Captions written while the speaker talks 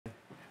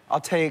I'll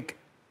take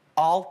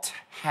alt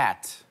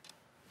hat.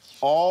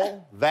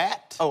 All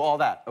that? Oh, all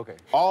that, okay.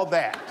 All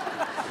that.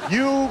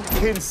 You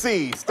can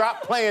see.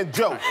 Stop playing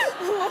jokes.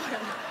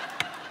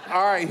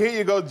 All right, here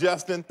you go,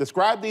 Justin.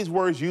 Describe these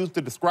words used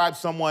to describe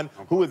someone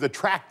who is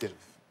attractive.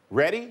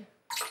 Ready?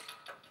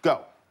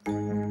 Go.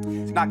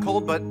 It's not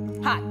cold, but...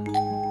 Hot.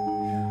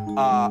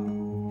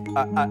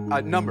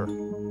 A number.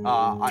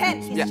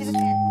 10. She's yes. a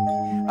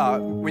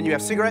 10. When you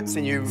have cigarettes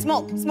and you...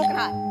 Smoking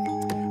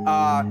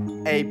hot.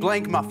 A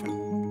blank muffin.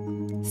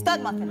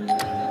 Stud muffin.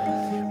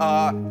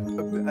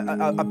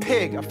 A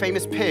pig, a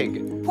famous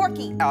pig.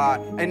 Porky.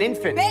 An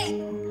infant.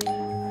 Babe.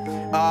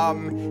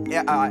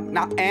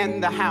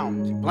 And the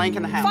hound. Blank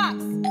and the hound. Fox.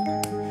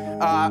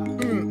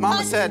 Mama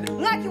Punch. said...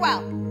 Knock you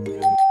out.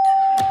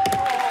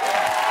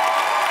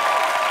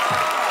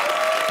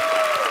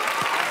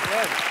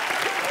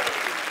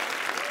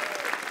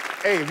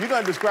 Hey, if you're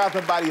gonna describe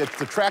somebody as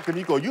attractive,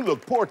 you go, you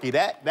look porky.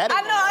 That I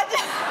know.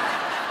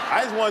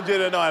 I just want you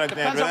to know that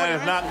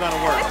is not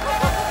gonna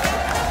work.